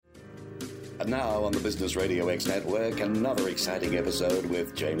And now on the Business Radio X Network, another exciting episode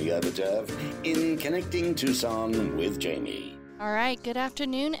with Jamie Ep12 in Connecting Tucson with Jamie. All right, good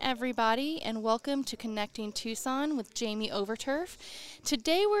afternoon, everybody, and welcome to Connecting Tucson with Jamie Overturf.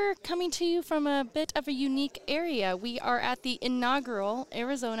 Today we're coming to you from a bit of a unique area. We are at the inaugural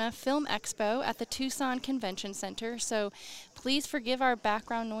Arizona Film Expo at the Tucson Convention Center, so please forgive our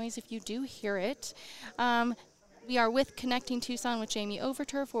background noise if you do hear it. We are with Connecting Tucson with Jamie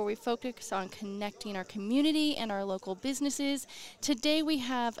Overturf, where we focus on connecting our community and our local businesses. Today we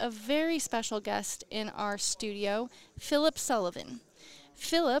have a very special guest in our studio, Phillip Sullivan.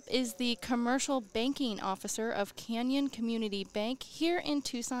 Phillip is the Commercial Banking Officer of Canyon Community Bank here in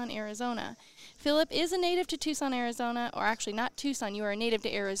Tucson, Arizona. Phillip is a native to Tucson, Arizona, or actually not Tucson, you are a native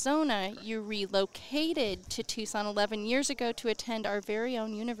to Arizona. You relocated to Tucson 11 years ago to attend our very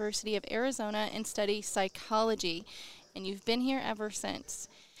own University of Arizona and study psychology, and you've been here ever since.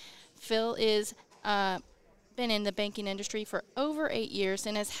 Phil is been in the banking industry for over 8 years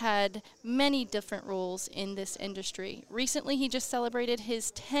and has had many different roles in this industry. Recently, he just celebrated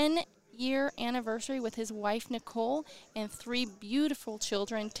his 10-year anniversary with his wife, Nicole, and 3 beautiful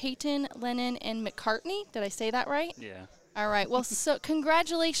children, Tayton, Lennon, and McCartney. Did I say that right? Yeah. All right. Well, so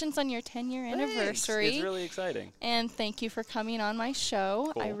congratulations on your 10-year anniversary. It's really exciting. And thank you for coming on my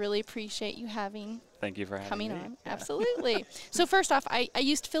show. Cool. I really appreciate you Thank you for having me. on. Yeah. Absolutely. So first off, I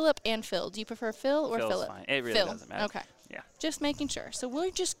used Phillip and Phil. Do you prefer Phil or Phil's Phillip? Fine. It really Phil. doesn't matter. Okay. Yeah. Just making sure. So we're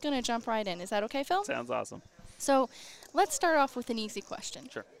just going to jump right in. Is that okay, Phil? Sounds awesome. So let's start off with an easy question.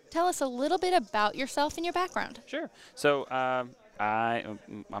 Sure. Tell us a little bit about yourself and your background. Sure. So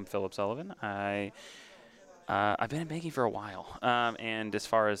I'm Phillip Sullivan. I've been in banking for a while, and as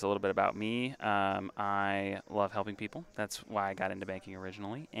far as a little bit about me, I love helping people. That's why I got into banking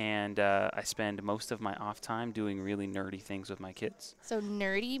originally, and I spend most of my off time doing really nerdy things with my kids. So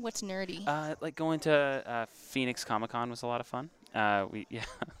nerdy? What's nerdy? Like going to Phoenix Comic-Con was a lot of fun.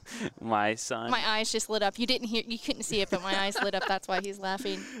 My son. My eyes just lit up. You couldn't see it, but my eyes lit up. That's why he's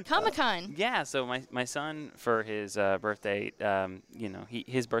laughing. Comic-Con. Yeah, so my son, for his birthday,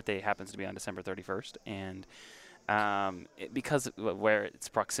 his birthday happens to be on December 31st, and because where it's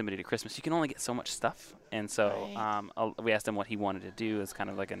proximity to Christmas, you can only get so much stuff. And so we asked him what he wanted to do as kind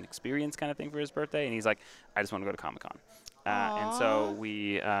of like an experience kind of thing for his birthday, and he's like, I just want to go to Comic-Con. And so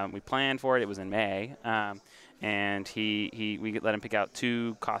we planned for it. It was in May, and we let him pick out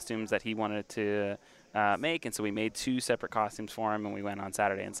 2 costumes that he wanted to make, and so we made 2 separate costumes for him, and we went on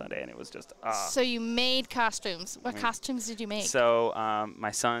Saturday and Sunday, and it was just So you made costumes. What costumes did you make? So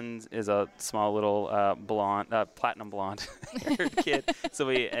my son is a small little platinum blonde haired kid, so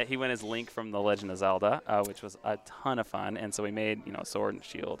he went as Link from The Legend of Zelda, which was a ton of fun, and so we made a sword and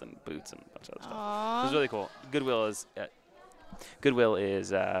shield and boots and a bunch of other stuff. It was really cool. Goodwill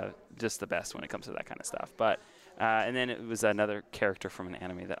is just the best when it comes to that kind of stuff. But and then it was another character from an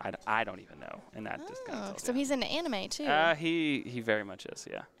anime that I don't even know, and that just kind of tells so he's into anime too. He very much is,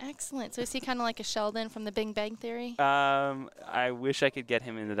 yeah. Excellent. So is he kind of like a Sheldon from The Big Bang Theory? I wish I could get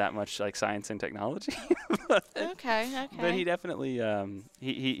him into that much like science and technology. Okay. But he definitely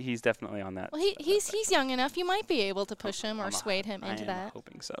he's definitely on that. Well, he's young enough. You might be able to push him or sway him into that. I'm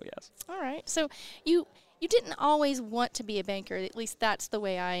hoping so. Yes. All right. So you didn't always want to be a banker. At least that's the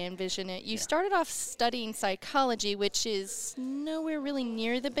way I envision it. You started off studying psychology, which is nowhere really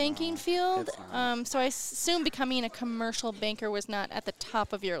near the banking field. So I assume becoming a commercial banker was not at the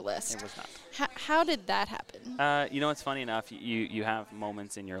top of your list. It was not. How did that happen? It's funny enough. You have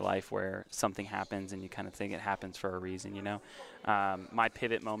moments in your life where something happens and you kind of think it happens for a reason, My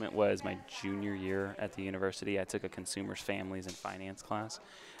pivot moment was my junior year at the university. I took a consumers, families, and finance class.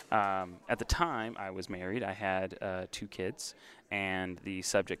 At the time, I was married. I had 2 kids, and the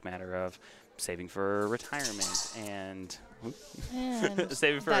subject matter of saving for retirement and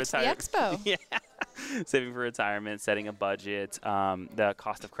saving for that's retirement. The expo. Yeah. Saving for retirement, setting a budget, the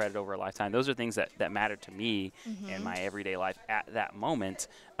cost of credit over a lifetime. Those are things that mattered to me in my everyday life at that moment.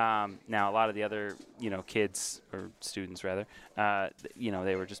 Now, a lot of the other, kids or students rather,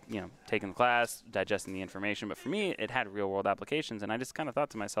 they were just, taking the class, digesting the information. But for me, it had real world applications. And I just kind of thought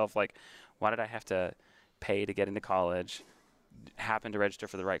to myself, like, why did I have to pay to get into college? Happened to register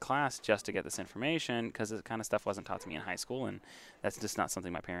for the right class just to get this information, because this kind of stuff wasn't taught to me in high school, and that's just not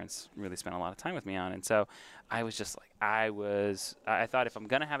something my parents really spent a lot of time with me on. And so I was just like, I thought if I'm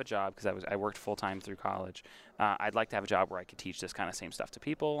going to have a job, because I worked full-time through college, I'd like to have a job where I could teach this kind of same stuff to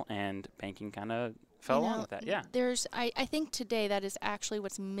people, and banking kind of fell along with that. Yeah. I think today that is actually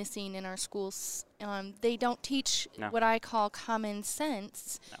what's missing in our schools. They don't teach what I call common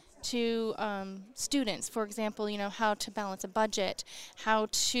sense. No. to students, for example, how to balance a budget, how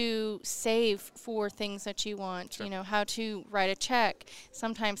to save for things that you want, Sure. how to write a check,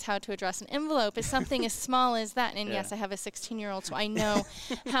 sometimes how to address an envelope is something as small as that. And yes, I have a 16-year-old, so I know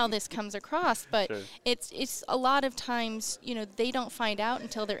how this comes across, but Sure. it's a lot of times, they don't find out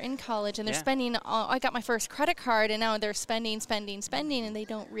until they're in college and they're spending, I got my first credit card, and now they're spending, and they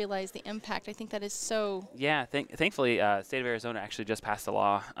don't realize the impact. I think that is so. Yeah, thankfully, state of Arizona actually just passed a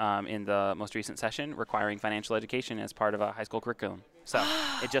law in the most recent session requiring financial education as part of a high school curriculum. So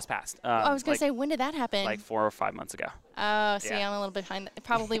it just passed. I was going to say, when did that happen? Like 4 or 5 months ago. Oh, see, I'm a little behind. It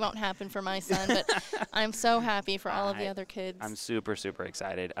probably won't happen for my son, but I'm so happy for all of the other kids. I'm super, super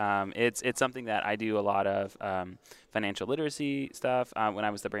excited. It's something that I do a lot of financial literacy stuff. When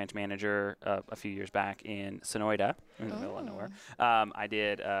I was the branch manager a few years back in Sonoyta, in the middle of nowhere, I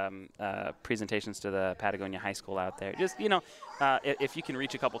did presentations to the Patagonia High School out there. Just, if you can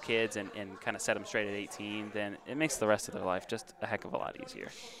reach a couple kids and kind of set them straight at 18, then it makes the rest of their life just a heck of a lot easier.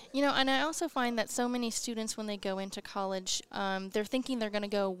 And I also find that so many students, when they go into college, they're thinking they're going to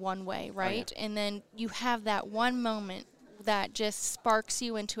go one way, right? And then you have that one moment that just sparks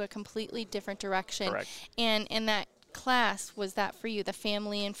you into a completely different direction. Correct. And that class, was that for you, the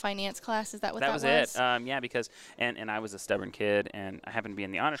family and finance class? Is that what that was? That was it. Yeah, because and I was a stubborn kid, and I happened to be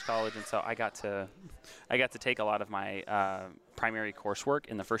in the honors college, and so I got to take a lot of my primary coursework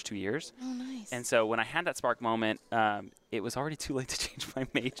in the first 2 years. Oh, nice. And so when I had that spark moment, it was already too late to change my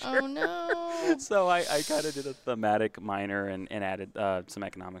major. Oh, no. So I kind of did a thematic minor and added some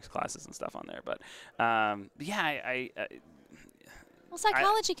economics classes and stuff on there. But yeah, well,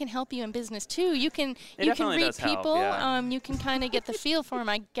 psychology can help you in business too. You can read people. Help, you can kind of get the feel for them,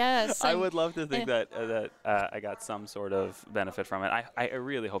 I guess. I would love to think that I got some sort of benefit from it. I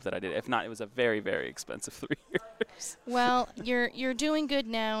really hope that I did. If not, it was a very, very expensive 3 years. Well, you're doing good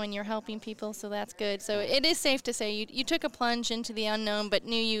now, and you're helping people, so that's good. So it is safe to say you took a plunge into the unknown, but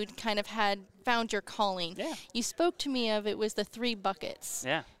knew you'd kind of found your calling. Yeah. You spoke to me of it was the 3 buckets.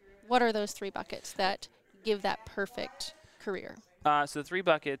 Yeah. What are those 3 buckets that give that perfect career? So the 3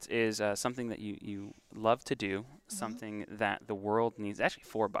 buckets is something that you love to do, something that the world needs. Actually,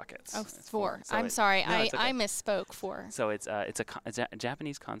 4 buckets. Oh, It's 4. So I'm sorry. No, it's okay. I misspoke. 4. So it's a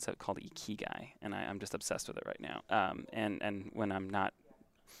Japanese concept called ikigai, and I'm just obsessed with it right now. And when I'm not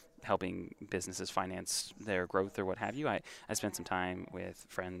helping businesses finance their growth or what have you, I spend some time with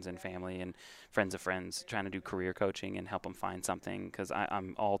friends and family and friends of friends trying to do career coaching and help them find something, because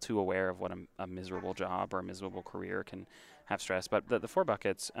I'm all too aware of what a miserable job or a miserable career can have stress. But the 4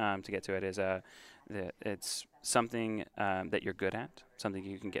 buckets, to get to it, is it's something that you're good at, something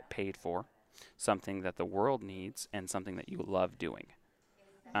you can get paid for, something that the world needs, and something that you love doing.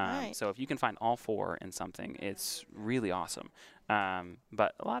 Right. So if you can find all 4 in something, it's really awesome.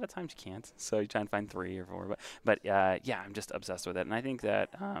 But a lot of times you can't, so you try and find 3 or 4. But yeah, I'm just obsessed with it. And I think that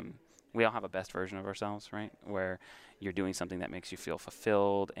we all have a best version of ourselves, right? Where you're doing something that makes you feel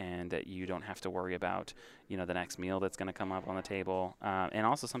fulfilled, and that you don't have to worry about, the next meal that's going to come up on the table. And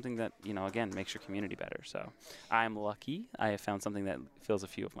also something that, again, makes your community better. So I'm lucky. I have found something that fills a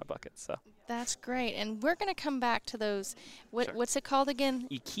few of my buckets. So that's great. And we're going to come back to those. Sure. What's it called again?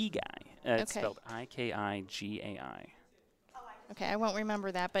 Ikigai. It's Okay. spelled Ikigai. Okay, I won't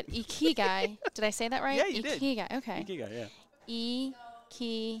remember that, but ikigai. Did I say that right? Yeah, you did. Ikigai. Okay. Ikigai, yeah.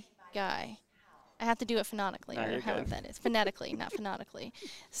 Ikigai. I have to do it phonetically, No, or you're however good. that is. Phonetically, not phonetically.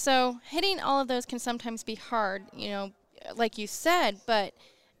 So hitting all of those can sometimes be hard, like you said, but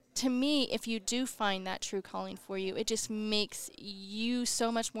to me, if you do find that true calling for you, it just makes you so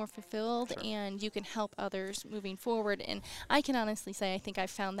much more fulfilled, Sure. and you can help others moving forward. And I can honestly say I think I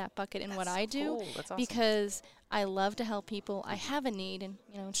found that bucket in what I do, Cool. That's awesome. because I love to help people. I have a need, and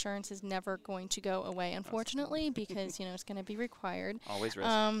insurance is never going to go away, unfortunately, because it's going to be required. Always risk.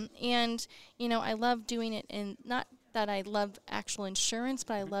 And I love doing it, and not that I love actual insurance,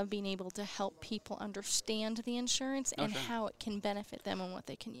 but I love being able to help people understand the insurance and sure. how it can benefit them and what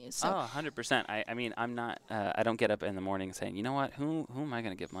they can use. So 100%. I mean, I'm not. I don't get up in the morning saying, you know what, who am I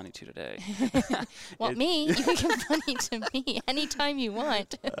going to give money to today? well, me, you can give money to me anytime you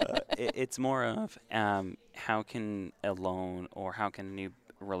want. It's more of how can a loan or how can a new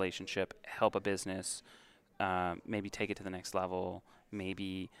relationship help a business maybe take it to the next level.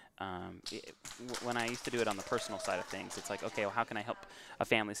 Maybe when I used to do it on the personal side of things, it's like, okay, well, how can I help a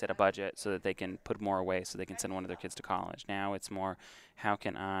family set a budget so that they can put more away so they can send one of their kids to college? Now it's more, how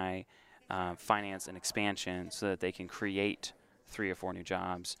can I finance an expansion so that they can create 3 or 4 new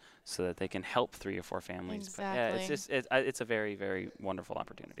jobs so that they can help 3 or 4 families. Exactly. But yeah, it's a very, very wonderful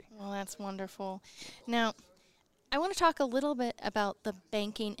opportunity. Well, that's wonderful. Now, I want to talk a little bit about the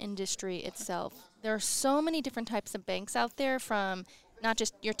banking industry itself. There are so many different types of banks out there, from not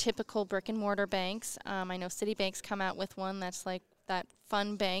just your typical brick and mortar banks. I know Citibank's come out with one that's like that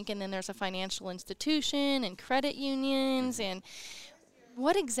fun bank, and then there's a financial institution and credit unions. And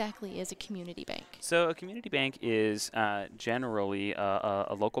what exactly is a community bank? So a community bank is generally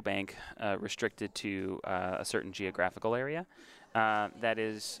a local bank restricted to a certain geographical area. That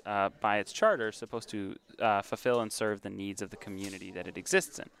is, by its charter, supposed to fulfill and serve the needs of the community that it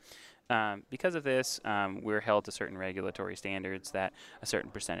exists in. Because of this, we're held to certain regulatory standards that a certain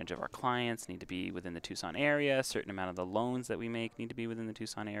percentage of our clients need to be within the Tucson area, a certain amount of the loans that we make need to be within the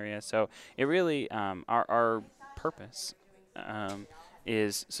Tucson area. So it really, our purpose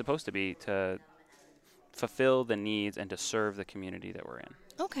is supposed to be to fulfill the needs and to serve the community that we're in.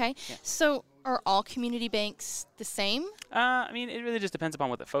 Okay. Yeah. So are all community banks the same? I mean, it really just depends upon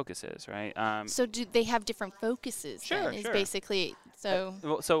what the focus is, right? So do they have different focuses? Sure, then, is sure. basically, so.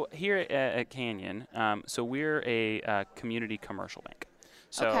 So here at Canyon, so we're a community commercial bank.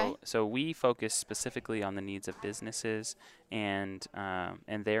 So Okay. so we focus specifically on the needs of businesses and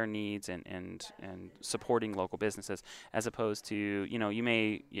their needs and supporting local businesses, as opposed to, you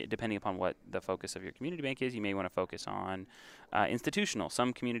may, depending upon what the focus of your community bank is, you may want to focus on institutional.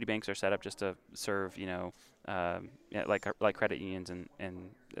 Some community banks are set up just to serve, like credit unions and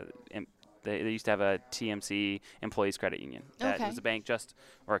they used to have a TMC employees credit union. That Okay. was a bank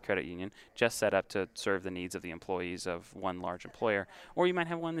or a credit union just set up to serve the needs of the employees of one large employer. Or you might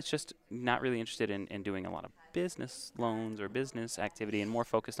have one that's just not really interested in doing a lot of business loans or business activity and more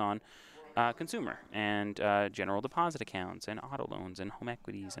focused on consumer and general deposit accounts and auto loans and home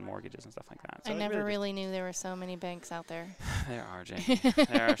equities and mortgages and stuff like that. So I it never just- really knew there were so many banks out there. There are, Jamie.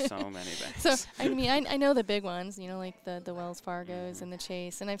 There are so many banks. So, I mean, I know the big ones, like the Wells Fargos and the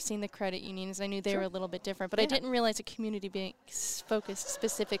Chase, and I've seen the credit unions. I knew they were a little bit different, but I Yeah. didn't realize a community bank focused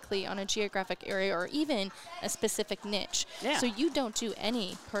specifically on a geographic area or even a specific niche. Yeah. So you don't do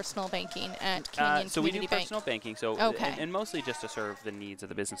any personal banking at Canyon So we Community do Bank? personal banking, so Okay. and mostly just to serve the needs of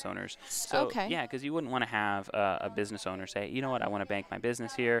the business owners. So Okay. yeah, because you wouldn't want to have a business owner say, you know what, I want to bank my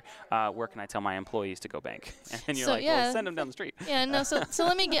business here. Where can I tell my employees to go bank? And you're So, like, yeah. well, send them down the street. Yeah, no, so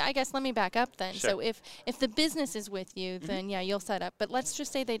let me back up then. Sure. So if the business is with you, then yeah, you'll set up. But let's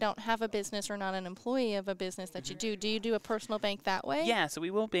just say they don't have a business or not an employee of a business that you do. Do you do a personal bank that way? Yeah, so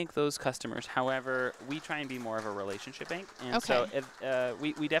we will bank those customers. However, we try and be more of a relationship bank. And so Okay. if,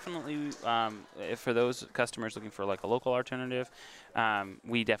 we definitely, if for those customers looking for like a local alternative,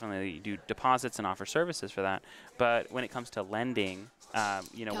 we definitely do deposits and offer services for that. But when it comes to lending,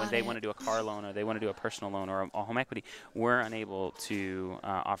 when they want to do a car loan or they want to do a personal loan or a home equity, we're unable to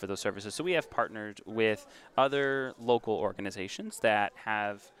offer those services. So we have partnered with other local organizations that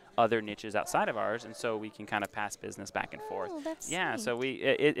have other niches outside of ours, and so we can kind of pass business back and forth. Oh, that's Yeah, sweet.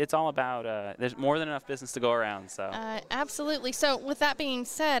 so it's all about there's more than enough business to go around. So Absolutely. So with that being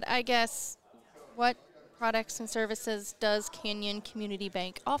said, I guess what products and services does Canyon Community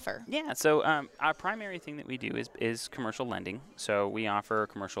Bank offer? yeah, so our primary thing that we do is commercial lending. So we offer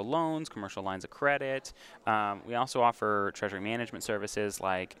commercial loans, commercial lines of credit. We also offer treasury management services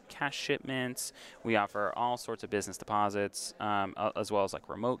like cash shipments. We offer all sorts of business deposits, as well as like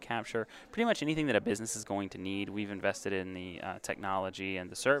remote capture. Pretty much anything that a business is going to need, we've invested in the technology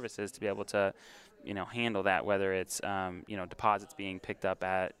and the services to be able to handle that, whether it's, deposits being picked up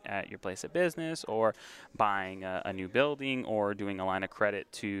at your place of business or buying a new building or doing a line of credit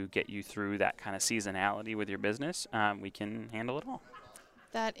to get you through that kind of seasonality with your business. We can handle it all.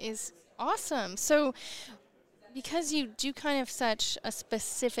 That is awesome. So because you do kind of such a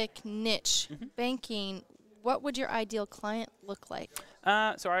specific niche banking, what would your ideal client look like?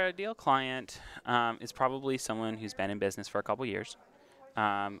 So our ideal client is probably someone who's been in business for a couple years.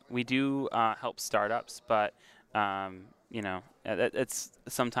 We do help startups, but it's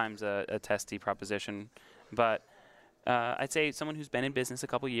sometimes a testy proposition. But I'd say someone who's been in business a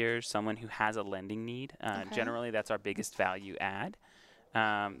couple years, someone who has a lending need. Generally, that's our biggest value add,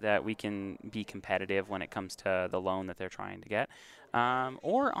 that we can be competitive when it comes to the loan that they're trying to get.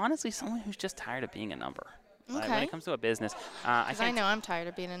 Or honestly, someone who's just tired of being a number. When Okay. it comes to a business, Because I know I'm tired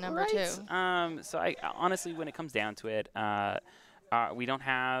of being a number too. So I honestly, when it comes down to it, we don't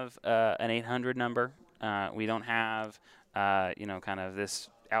have an 800 number. We don't have, kind of this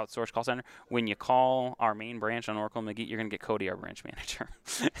outsourced call center. When you call our main branch on Oracle McGee, you're going to get Cody, our branch manager.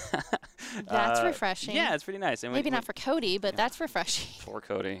 That's refreshing. Yeah, it's pretty nice. And Maybe not for Cody, but that's refreshing. Poor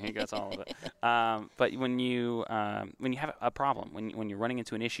Cody, he gets all of it. But when you have a problem, when you're running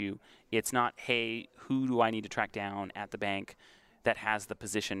into an issue, it's not, hey, who do I need to track down at the bank? that has the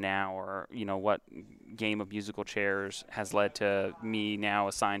position now, or what game of musical chairs has led to me now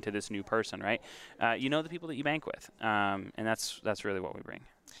assigned to this new person, right? The people that you bank with, and that's really what we bring.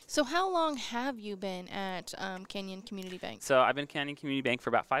 So how long have you been at Canyon Community Bank? So I've been Canyon Community Bank for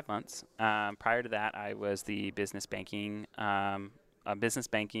about 5 months. Prior to that, I was the business banking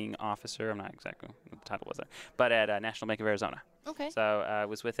officer. I'm not exactly what the title was there, but at National Bank of Arizona. Okay. So I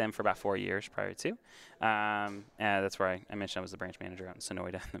was with them for about 4 years prior to. That's where I mentioned I was the branch manager out in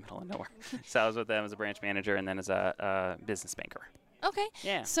Sonoyta in the middle of nowhere. So I was with them as a branch manager and then as a business banker. Okay.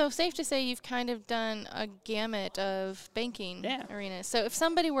 Yeah. So safe to say you've kind of done a gamut of banking arenas. So if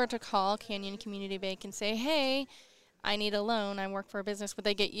somebody were to call Canyon Community Bank and say, hey, I need a loan, I work for a business, would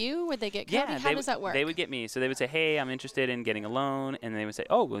they get you? Would they get Cody? How does that work? They would get me. So they would say, hey, I'm interested in getting a loan. And they would say,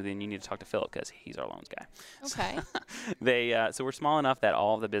 oh, well, then you need to talk to Phillip because he's our loans guy. Okay. So we're small enough that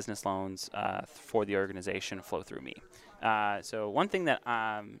all of the business loans for the organization flow through me. So one thing that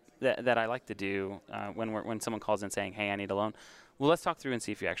that I like to do when someone calls in saying, hey, I need a loan, well, let's talk through and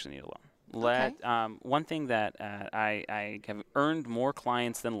see if you actually need a loan. One thing that I have earned more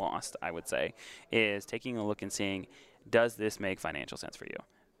clients than lost, I would say, is taking a look and seeing, does this make financial sense for you?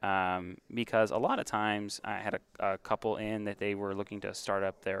 Because a lot of times I had a couple in that they were looking to start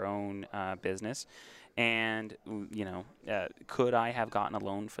up their own business, and could I have gotten a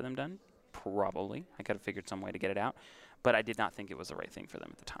loan for them done? Probably. I could have figured some way to get it out. But I did not think it was the right thing for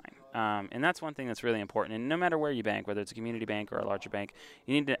them at the time. And that's one thing that's really important. And no matter where you bank, whether it's a community bank or a larger bank,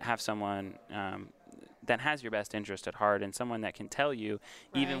 you need to have someone that has your best interest at heart, and someone that can tell you,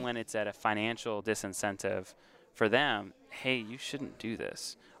 even when it's at a financial disincentive for them, hey, you shouldn't do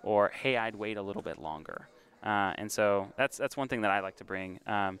this, or hey, I'd wait a little bit longer. And so that's one thing that I like to bring.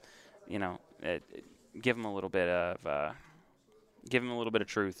 Give them a little bit of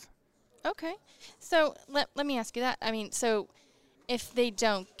truth. Okay. So let me ask you that. I mean, so if they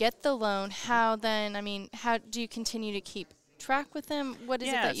don't get the loan, how do you continue to keep track with them? What is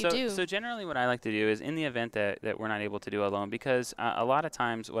it that you do? So generally what I like to do is, in the event that we're not able to do a loan, because a lot of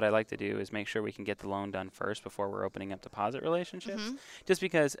times what I like to do is make sure we can get the loan done first before we're opening up deposit relationships. Mm-hmm. Just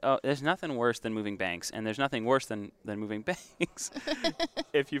because there's nothing worse than moving banks, and there's nothing worse than moving banks.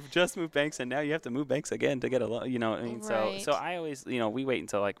 If you've just moved banks and now you have to move banks again to get a loan, Right. So I always, we wait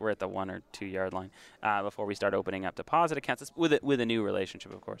until we're at the 1 or 2 yard line before we start opening up deposit accounts with a new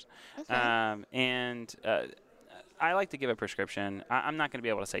relationship, of course. Okay. I like to give a prescription. I'm not going to be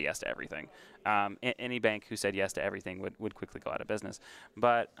able to say yes to everything. Any bank who said yes to everything would quickly go out of business.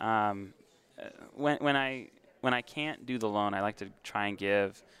 But when I can't do the loan, I like to try and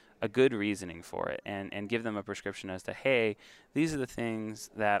give a good reasoning for it, and give them a prescription as to, hey, these are the things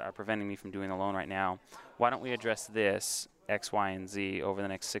that are preventing me from doing the loan right now. Why don't we address this, X, Y, and Z over the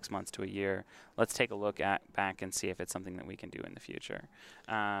next 6 months to a year? Let's take a look back and see if it's something that we can do in the future.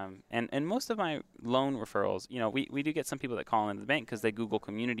 And most of my loan referrals, we do get some people that call into the bank because they Google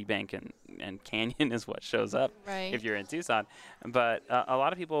community bank, and Canyon is what shows up if you're in Tucson. But a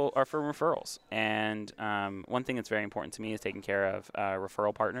lot of people are for referrals. And one thing that's very important to me is taking care of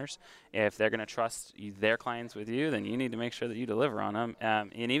referral partners. If they're going to trust their clients with you, then you need to make sure that you deliver on them.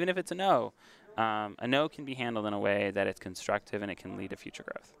 And even if it's a no can be handled in a way that it's constructive and it can lead to future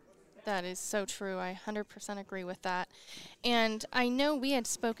growth. That is so true. I 100% agree with that. And I know we had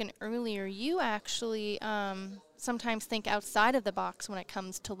spoken earlier, you actually sometimes think outside of the box when it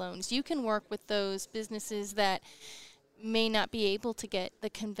comes to loans. You can work with those businesses that may not be able to get the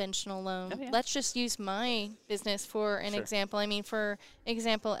conventional loan. Oh, yeah. Let's just use my business for an example. I mean, for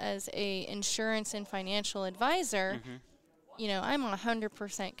example, as a insurance and financial advisor, I'm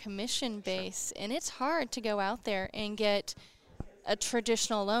 100% commission base, and it's hard to go out there and get a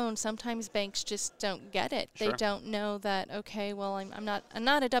traditional loan. Sometimes banks just don't get it. They don't know that, okay, well, I'm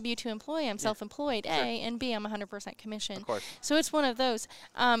not a W-2 employee. I'm self-employed, A, and B, I'm 100% commission. Of course. So it's one of those.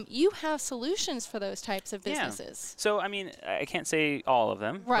 You have solutions for those types of businesses. So, I mean, I can't say all of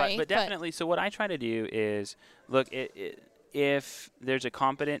them. Right. But definitely, so what I try to do is, look, if there's a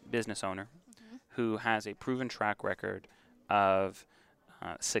competent business owner who has a proven track record of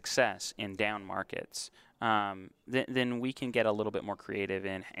success in down markets, then we can get a little bit more creative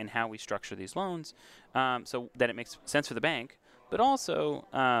in how we structure these loans, so that it makes sense for the bank, but also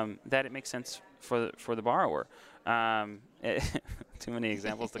that it makes sense for the borrower. Too many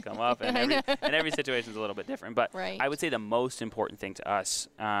examples to come up, and every situation is a little bit different. But I would say the most important thing to us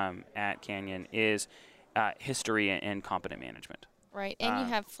at Canyon is history and competent management. Right, and you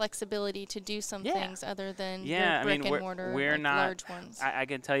have flexibility to do some things other than the brick and mortar, we're not large ones. I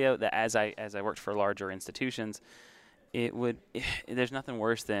can tell you that as I worked for larger institutions, it would there's nothing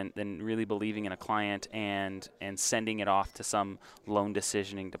worse than really believing in a client and sending it off to some loan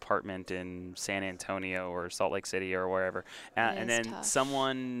decisioning department in San Antonio or Salt Lake City or wherever, and then tough.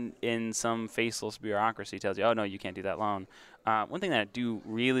 someone in some faceless bureaucracy tells you, oh no, you can't do that loan. One thing that I do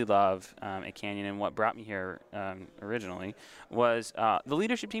really love at Canyon, and what brought me here originally, was the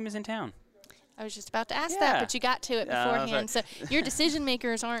leadership team is in town. I was just about to ask that, but you got to it beforehand. So your decision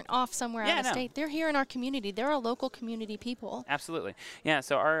makers aren't off somewhere out of state. They're here in our community. They're our local community people. Absolutely. Yeah,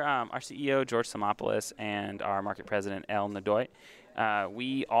 so our CEO, George Samopoulos, and our market president, El Nadoy,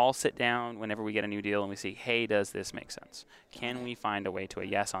 we all sit down whenever we get a new deal and we say, hey, does this make sense? Can we find a way to a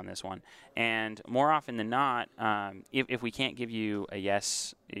yes on this one? And more often than not, if we can't give you a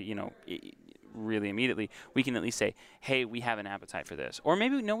yes, really immediately, we can at least say, hey, we have an appetite for this. Or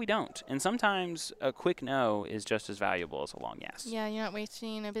maybe, no, we don't. And sometimes a quick no is just as valuable as a long yes. Yeah, you're not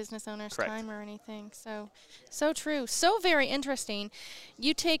wasting a business owner's time or anything. So true. So very interesting.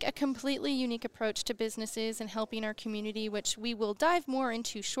 You take a completely unique approach to businesses and helping our community, which we will dive more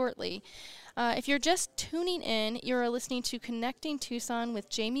into shortly. If you're just tuning in, you're listening to Connecting Tucson with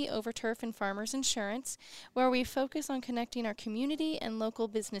Jamie Overturf and Farmers Insurance, where we focus on connecting our community and local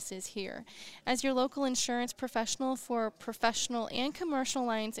businesses here. As your local insurance professional for professional and commercial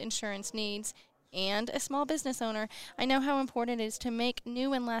lines insurance needs, and a small business owner, I know how important it is to make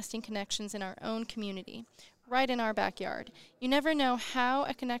new and lasting connections in our own community, right in our backyard. You never know how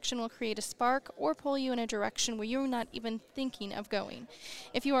a connection will create a spark or pull you in a direction where you're not even thinking of going.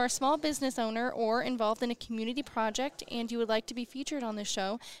 If you are a small business owner or involved in a community project and you would like to be featured on the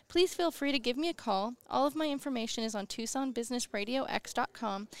show, please feel free to give me a call. All of my information is on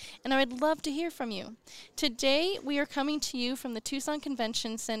TucsonBusinessRadioX.com, and I would love to hear from you. Today, we are coming to you from the Tucson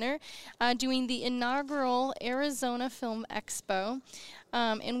Convention Center doing the inaugural Arizona Film Expo.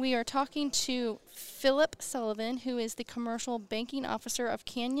 And we are talking to Phillip Sullivan, who is the Commercial Banking Officer of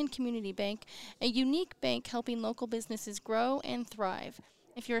Canyon Community Bank, a unique bank helping local businesses grow and thrive.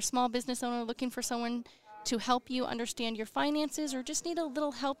 If you're a small business owner looking for someone to help you understand your finances or just need a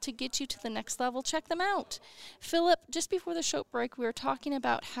little help to get you to the next level, check them out. Phillip, just before the show break, we were talking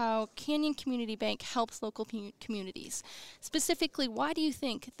about how Canyon Community Bank helps local communities. Specifically, why do you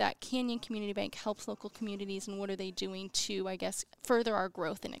think that Canyon Community Bank helps local communities, and what are they doing to, I guess, further our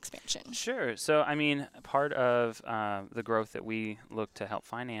growth and expansion? Sure. So, I mean, part of the growth that we look to help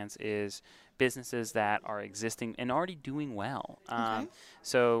finance is businesses that are existing and already doing well.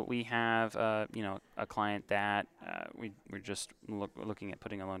 So we have, a client that we're just looking at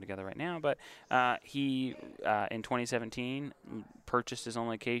putting a loan together right now, but he, in 2017, purchased his own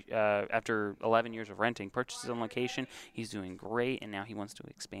location, after 11 years of renting, purchased his own location. He's doing great, and now he wants to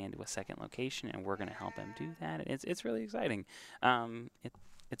expand to a second location, and we're going to help him do that. It's really exciting.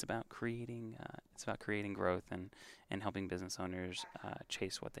 It's about creating growth and helping business owners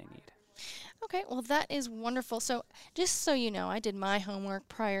chase what they need. Okay, well, that is wonderful. So just so you know, I did my homework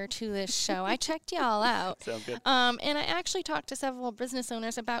prior to this show. I checked y'all out. Sounds good. And I actually talked to several business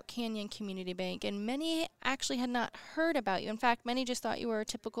owners about Canyon Community Bank, and many actually had not heard about you. In fact, many just thought you were a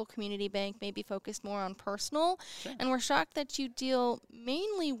typical community bank, maybe focused more on personal, and were shocked that you deal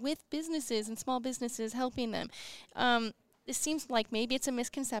mainly with businesses and small businesses, helping them. It seems like maybe it's a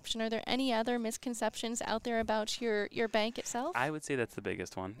misconception. Are there any other misconceptions out there about your bank itself? I would say that's the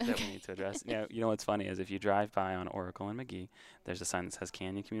biggest one that we need to address. You know what's funny is if you drive by on Oracle and McGee, there's a sign that says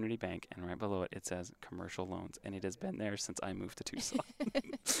Canyon Community Bank, and right below it says commercial loans, and it has been there since I moved to Tucson.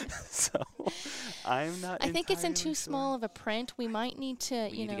 So I'm not. I think it's in too small of a print. We might need to,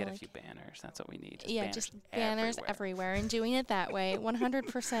 we need to get a few banners. That's what we need. Just banners everywhere and doing it that way.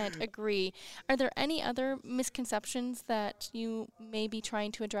 100% agree. Are there any other misconceptions that you may be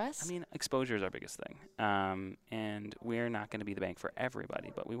trying to address? I mean, exposure is our biggest thing. And we're not going to be the bank for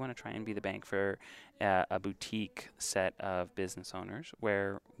everybody, but we want to try and be the bank for a boutique set of business owners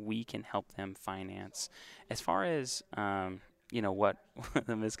where we can help them finance. As far as, what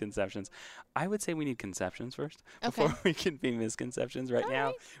the misconceptions, I would say we need conceptions first before we can be misconceptions. Right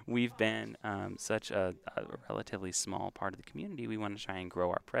now, we've been such a relatively small part of the community. We want to try and grow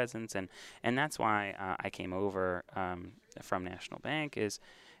our presence, and that's why I came over from National Bank is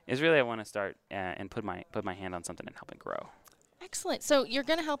really I want to start and put my hand on something and help it grow. Excellent. So you're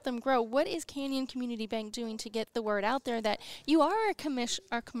going to help them grow. What is Canyon Community Bank doing to get the word out there that you are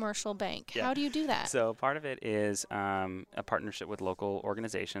a commercial bank? Yeah. How do you do that? So part of it is a partnership with local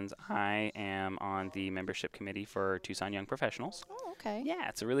organizations. I am on the membership committee for Tucson Young Professionals. Oh, okay. Yeah,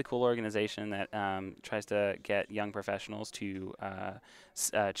 it's a really cool organization that tries to get young professionals to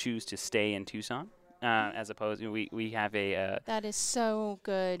choose to stay in Tucson. as opposed we have a that is so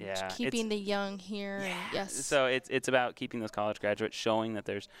good. Yeah, Keeping the young here. yeah. And yes. So it's about keeping those college graduates, showing that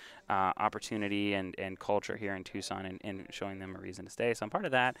there's opportunity and culture here in Tucson, and showing them a reason to stay. So I'm part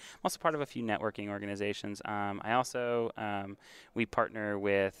of that. I'm also part of a few networking organizations. I also we partner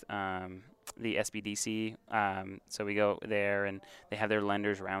with the SBDC, so we go there and they have their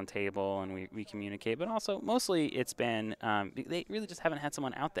lenders roundtable and we communicate, but also mostly it's been they really just haven't had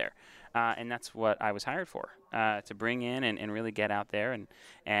someone out there, and that's what I was hired for, to bring in and really get out there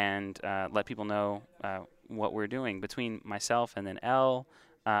and let people know what we're doing. Between myself and then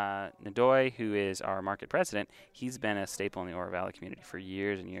Nadoy, who is our market president, he's been a staple in the Oro Valley community for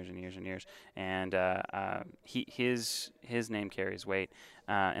years and years and years and years, and his name carries weight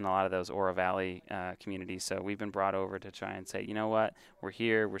in a lot of those Oro Valley communities. So we've been brought over to try and say, you know what, we're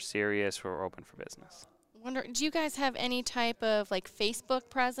here, we're serious, we're open for business. Do you guys have any type of like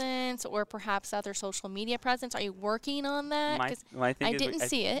Facebook presence or perhaps other social media presence? Are you working on that? My thing I didn't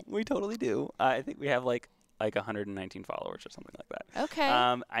see it. We totally do. I think we have like 119 followers or something like that.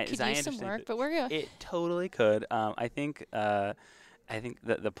 Okay. Could use some work, but we're good. It totally could. I think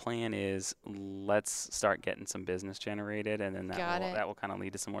that the plan is let's start getting some business generated, and then that will kind of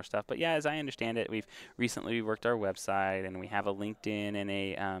lead to some more stuff. But yeah, as I understand it, we've recently worked our website, and we have a LinkedIn and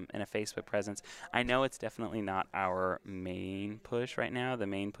a Facebook presence. I know it's definitely not our main push right now. The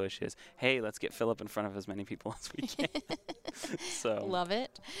main push is, hey, let's get Phillip in front of as many people as we can. So love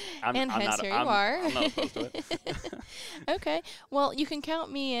it. I'm here you are. I'm not opposed to it. Okay. Well, you can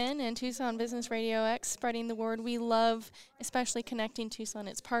count me in, and Tucson Business Radio X, spreading the word. We love, especially connecting Tucson.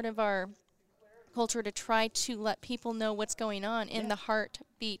 It's part of our culture to try to let people know what's going on in the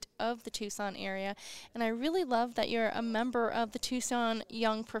heartbeat of the Tucson area. And I really love that you're a member of the Tucson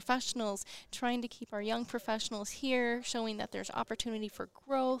Young Professionals, trying to keep our young professionals here, showing that there's opportunity for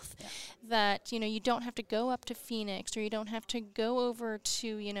growth, that, you don't have to go up to Phoenix, or you don't have to go over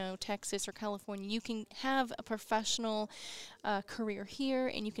to, Texas or California. You can have a professional career here,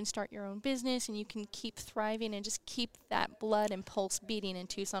 and you can start your own business, and you can keep thriving and just keep that blood and pulse beating in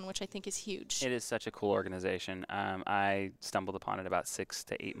Tucson, which I think is huge. It is such a cool organization. I stumbled upon it about 6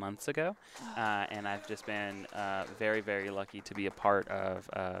 to 8 months ago, and I've just been very, very lucky to be a part of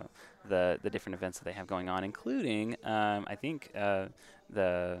the different events that they have going on, including, I think,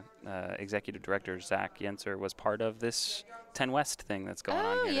 the executive director, Zach Yenser, was part of this 10 West thing that's going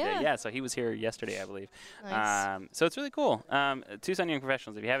on here today. Yeah, so he was here yesterday, I believe. Nice. So it's really cool. Tucson Young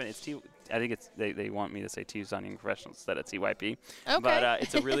Professionals, if you haven't, I think they want me to say Tucson Young Professionals instead of TYP. Okay. But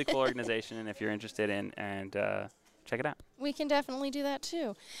it's a really cool organization, and if you're interested in, check it out. We can definitely do that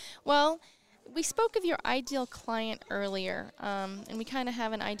too. Well, we spoke of your ideal client earlier, and we kind of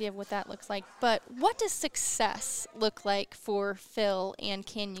have an idea of what that looks like. But what does success look like for Phil and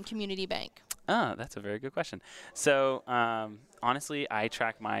Canyon Community Bank? Oh, that's a very good question. So honestly, I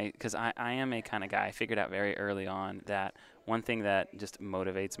track because I am a kind of guy. I figured out very early on that one thing that just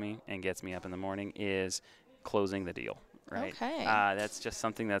motivates me and gets me up in the morning is closing the deal. Right. Okay. That's just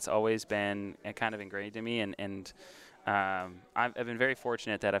something that's always been kind of ingrained in me, and I've been very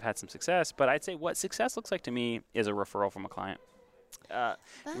fortunate that I've had some success. But I'd say what success looks like to me is a referral from a client. That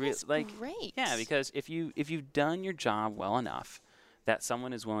is great. Yeah, because if you've done your job well enough that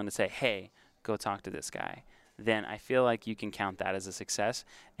someone is willing to say, hey, go talk to this guy, then I feel like you can count that as a success.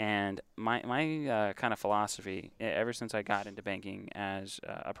 And my kind of philosophy, ever since I got into banking as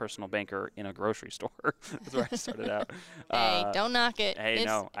a personal banker in a grocery store, that's where I started out. Hey, don't knock it. Hey,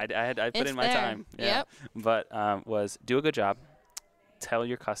 I put in my time. Yeah. Yep. But was do a good job. Tell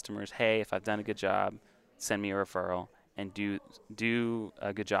your customers, hey, if I've done a good job, send me a referral, and do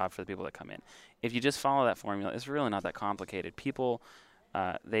a good job for the people that come in. If you just follow that formula, it's really not that complicated. People,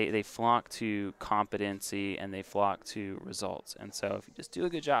 they flock to competency, and they flock to results. And so if you just do a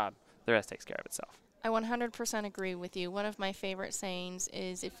good job, the rest takes care of itself. I 100% agree with you. One of my favorite sayings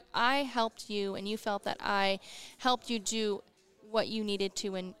is, if I helped you and you felt that I helped you do what you needed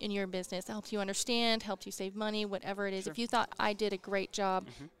to in your business, helped you understand, helped you save money, whatever it is, Sure. if you thought I did a great job,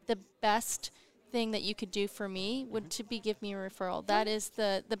 the best thing that you could do for me would to be give me a referral. That is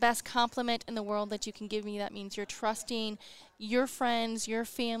the best compliment in the world that you can give me. That means you're trusting your friends, your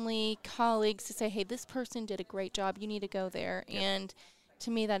family, colleagues to say, hey, this person did a great job. You need to go there. Yep. And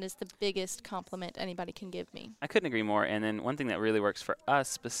to me, that is the biggest compliment anybody can give me. I couldn't agree more. And then one thing that really works for us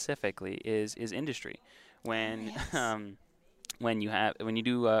specifically is industry. When when you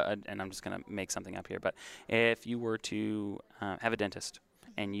do and I'm just going to make something up here, but if you were to have a dentist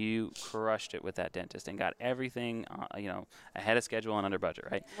and you crushed it with that dentist and got everything, ahead of schedule and under budget,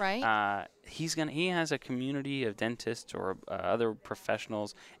 right? Right. He has a community of dentists or other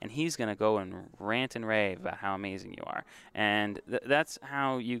professionals, and he's gonna go and rant and rave about how amazing you are. And that's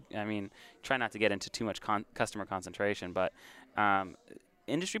how try not to get into too much customer concentration, but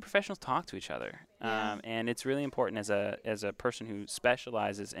industry professionals talk to each other, and it's really important as a person who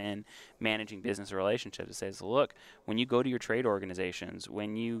specializes in managing business relationships to say, look, when you go to your trade organizations,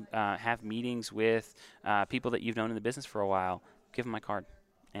 when you have meetings with people that you've known in the business for a while, give them my card.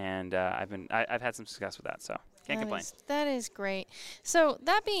 And I've had some success with that, so can't complain. That is great. So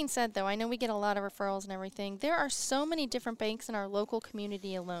that being said, though, I know we get a lot of referrals and everything. There are so many different banks in our local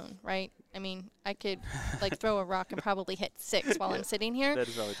community alone, right? I mean, I could throw a rock and probably hit 6 while I'm sitting here. That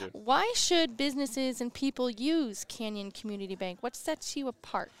is probably true. Why should businesses and people use Canyon Community Bank? What sets you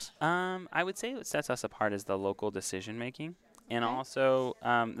apart? I would say what sets us apart is the local decision making. And also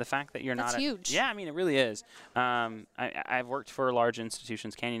the fact that you're That's not huge. Yeah, I mean, it really is. I've worked for large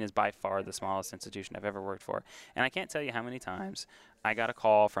institutions. Canyon is by far the smallest institution I've ever worked for. And I can't tell you how many times I got a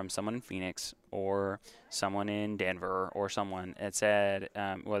call from someone in Phoenix or someone in Denver or someone that said,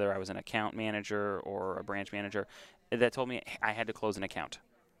 whether I was an account manager or a branch manager, that told me I had to close an account,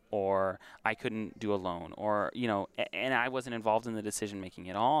 or I couldn't do a loan, or, and I wasn't involved in the decision making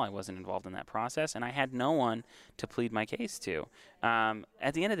at all. I wasn't involved in that process, and I had no one to plead my case to.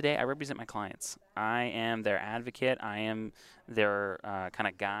 At the end of the day, I represent my clients. I am their advocate. I am their kind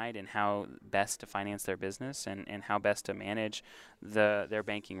of guide in how best to finance their business and how best to manage their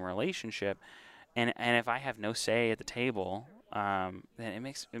banking relationship. And if I have no say at the table, then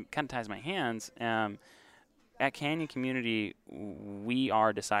it kind of ties my hands. At Canyon Community, we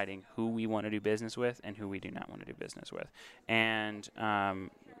are deciding who we want to do business with and who we do not want to do business with. And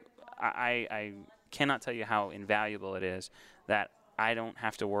I cannot tell you how invaluable it is that I don't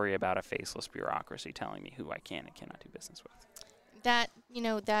have to worry about a faceless bureaucracy telling me who I can and cannot do business with. That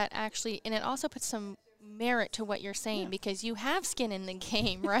actually, and it also puts some merit to what you're saying, because you have skin in the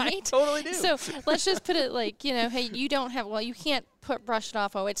game, right? I totally do. So let's just put it hey, you don't have, you can't brush it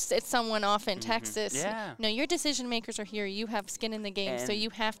off. Oh, it's someone off in Texas. Yeah. No, your decision makers are here. You have skin in the game, so you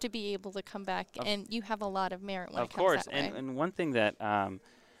have to be able to come back, and you have a lot of merit when it comes that way. Of course, and one thing that,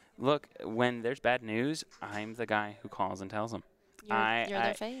 look, when there's bad news, I'm the guy who calls and tells them. You're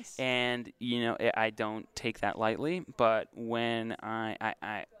their face. And, I don't take that lightly, but when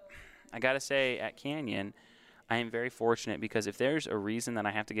I got to say, at Canyon, I am very fortunate, because if there's a reason that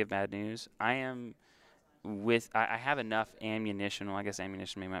I have to give bad news, I have enough ammunition. Well, I guess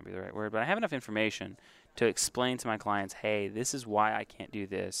ammunition may not be the right word, but I have enough information to explain to my clients, hey, this is why I can't do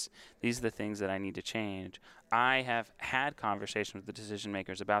this. These are the things that I need to change. I have had conversations with the decision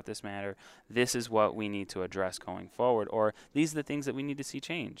makers about this matter. This is what we need to address going forward, or these are the things that we need to see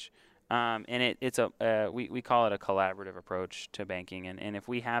change. And it's we call it a collaborative approach to banking. And if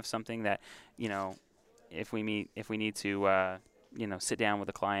we have something that, if we need to, sit down with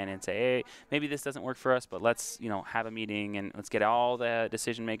a client and say, hey, maybe this doesn't work for us, but let's, have a meeting and let's get all the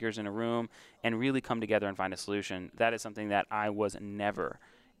decision makers in a room and really come together and find a solution. That is something that I was never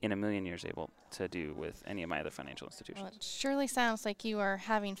in a million years able to do with any of my other financial institutions. Well, it surely sounds like you are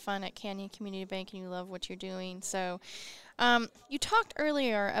having fun at Canyon Community Bank and you love what you're doing. So you talked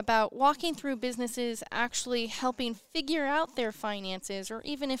earlier about walking through businesses actually helping figure out their finances, or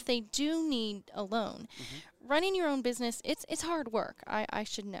even if they do need a loan. Running your own business, it's hard work, I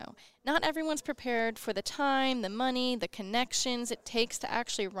should know. Not everyone's prepared for the time, the money, the connections it takes to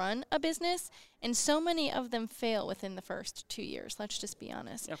actually run a business, and so many of them fail within the first 2 years. Let's just be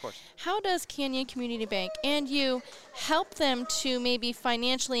honest. Yeah, of course. How does Canyon Community Bank and you help them to maybe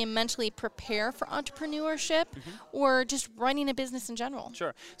financially and mentally prepare for entrepreneurship or just running a business in general?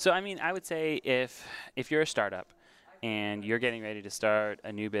 Sure. So, I would say if you're a startup and you're getting ready to start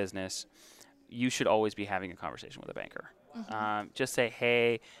a new business, you should always be having a conversation with a banker. Just say,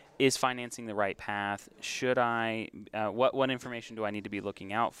 hey, is financing the right path? Should I, what information do I need to be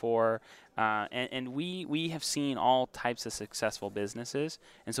looking out for? And we have seen all types of successful businesses,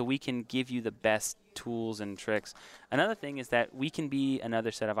 and so we can give you the best tools and tricks. Another thing is that we can be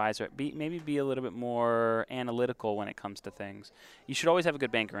another set of eyes, or maybe be a little bit more analytical when it comes to things. You should always have a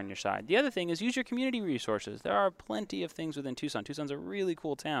good banker on your side. The other thing is use your community resources. There are plenty of things within Tucson. Tucson's a really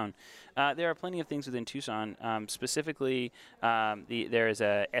cool town. There are plenty of things within Tucson. Specifically, there is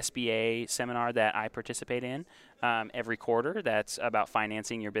a SBA seminar that I participate in every quarter that's about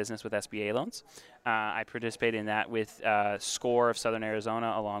financing your business with SBA loans. I participate in that with SCORE of Southern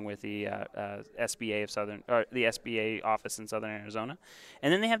Arizona, along with the SBA the SBA office in Southern Arizona,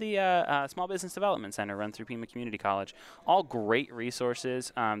 and then they have the Small Business Development Center run through Pima Community College. All great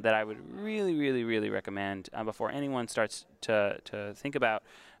resources that I would really, really, really recommend before anyone starts to think about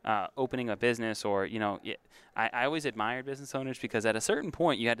opening a business, or I always admired business owners because at a certain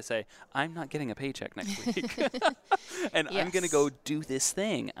point you had to say, I'm not getting a paycheck next week, and I'm going to go do this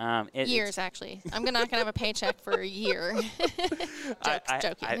thing. Years, actually. I'm not going to have a paycheck for a year.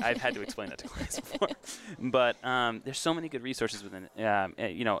 Joking. I've had to explain that to clients before. But there's so many good resources within it.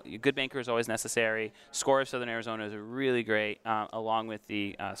 A good banker is always necessary. SCORE of Southern Arizona is really great, along with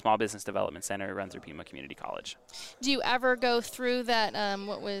the Small Business Development Center run through Pima Community College. Do you ever go through that,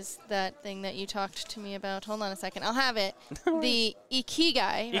 what was that thing that you talked to me about? Hold on a second. I'll have it. The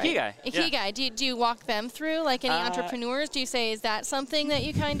Ikigai. Right? Ikigai. Yeah. Do you walk them through, like any entrepreneurs? Do you say, is that something that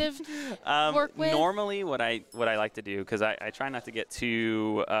you kind of work with? Normally, what I like to do, because I try not to get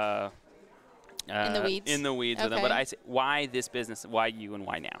too in the weeds with them, but I say, why this business, why you, and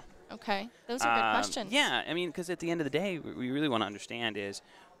why now? Okay, those are good questions. Yeah, I mean, because at the end of the day, what we really want to understand is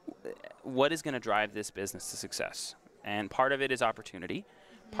what is going to drive this business to success. And part of it is opportunity,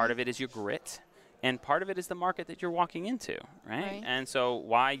 part of it is your grit, and part of it is the market that you're walking into, right? And so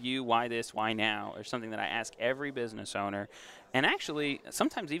why you, why this, why now is something that I ask every business owner, and actually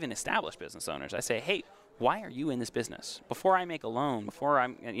sometimes even established business owners. I say, hey, why are you in this business? Before I make a loan, before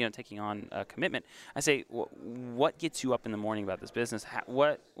I'm taking on a commitment, I say, what gets you up in the morning about this business?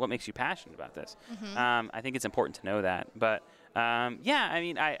 What makes you passionate about this? I think it's important to know that. But yeah, I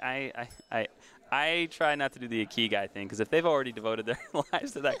mean, I try not to do the Ikigai thing, because if they've already devoted their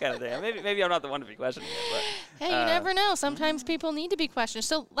lives to that kind of thing, maybe I'm not the one to be questioning it. But, hey, you never know. Sometimes people need to be questioned.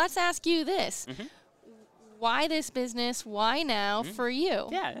 So let's ask you this. Why this business? Why now for you?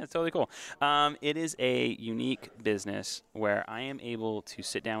 Yeah, that's totally cool. It is a unique business where I am able to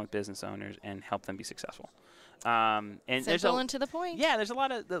sit down with business owners and help them be successful. And simple and to the point. Yeah, there's a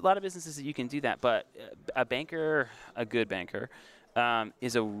lot of businesses that you can do that, but a good banker,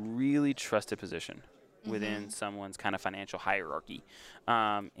 is a really trusted position within someone's kind of financial hierarchy.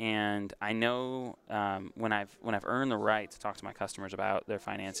 And I know when I've earned the right to talk to my customers about their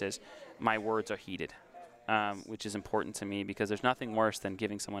finances, my words are heeded. Which is important to me, because there's nothing worse than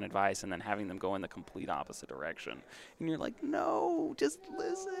giving someone advice and then having them go in the complete opposite direction. And you're like, no, just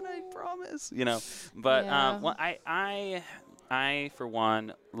listen, I promise. But well, I for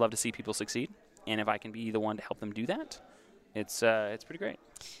one love to see people succeed, and if I can be the one to help them do that, it's pretty great.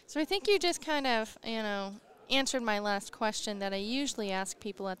 So I think you just kind of answered my last question that I usually ask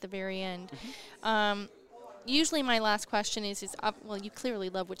people at the very end. Usually my last question is well, you clearly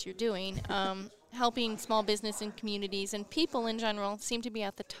love what you're doing. Helping small business and communities and people in general seem to be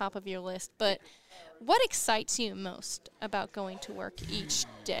at the top of your list. But what excites you most about going to work each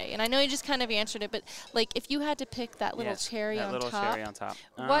day? And I know you just kind of answered it, but like if you had to pick that little cherry on top,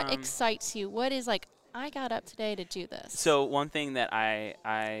 what excites you? What is like, I got up today to do this? So one thing that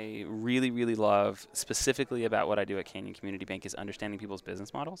I really, really love specifically about what I do at Canyon Community Bank is understanding people's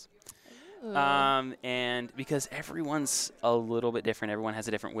business models. And because everyone's a little bit different, everyone has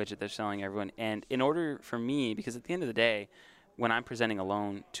a different widget they're selling everyone. And in order for me, because at the end of the day, when I'm presenting a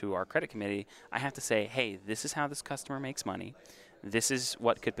loan to our credit committee, I have to say, hey, this is how this customer makes money. This is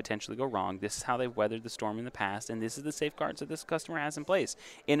what could potentially go wrong. This is how they've weathered the storm in the past. And this is the safeguards that this customer has in place.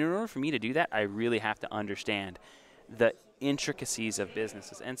 And in order for me to do that, I really have to understand the intricacies of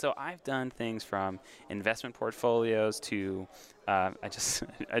businesses. And so I've done things from investment portfolios to I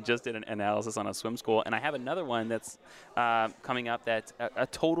just did an analysis on a swim school, and I have another one that's coming up that's a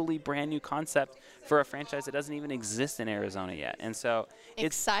totally brand new concept for a franchise that doesn't even exist in Arizona yet. And so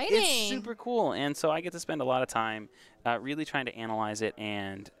exciting. It's super cool. And so I get to spend a lot of time really trying to analyze it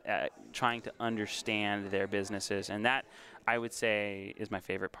and trying to understand their businesses, and that I would say is my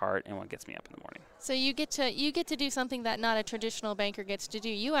favorite part and what gets me up in the morning. So you get to do something that not a traditional banker gets to do.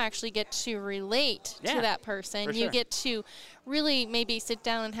 You actually get to relate to that person. You get to really maybe sit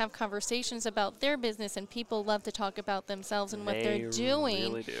down and have conversations about their business, and people love to talk about themselves and what they're doing. They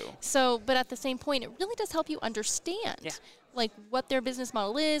really do. So, but at the same point, it really does help you understand like what their business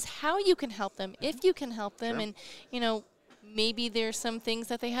model is, how you can help them, if you can help them, and maybe there's some things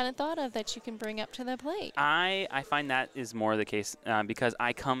that they hadn't thought of that you can bring up to the plate. I find that is more the case because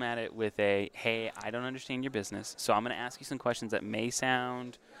I come at it with hey, I don't understand your business, so I'm going to ask you some questions that may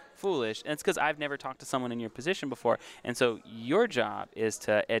sound foolish. And it's because I've never talked to someone in your position before. And so your job is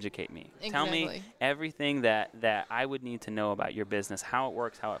to educate me. Exactly. Tell me everything that I would need to know about your business, how it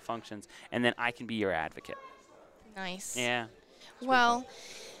works, how it functions, and then I can be your advocate. Nice. Yeah. Well,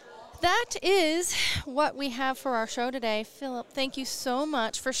 That is what we have for our show today. Phillip, thank you so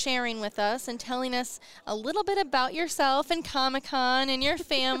much for sharing with us and telling us a little bit about yourself and Comic-Con and your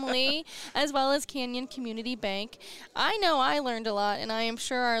family, as well as Canyon Community Bank. I know I learned a lot, and I am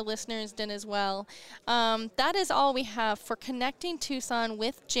sure our listeners did as well. That is all we have for Connecting Tucson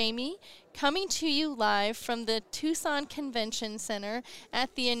with Jamie, coming to you live from the Tucson Convention Center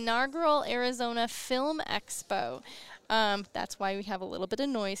at the inaugural Arizona Film Expo. That's why we have a little bit of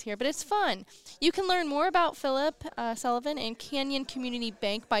noise here, but it's fun. You can learn more about Phillip Sullivan and Canyon Community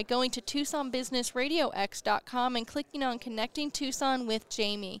Bank by going to TucsonBusinessRadioX.com and clicking on Connecting Tucson with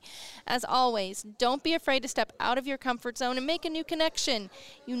Jamie. As always, don't be afraid to step out of your comfort zone and make a new connection.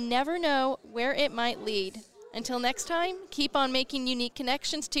 You never know where it might lead. Until next time, keep on making unique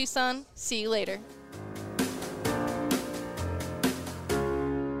connections, Tucson. See you later.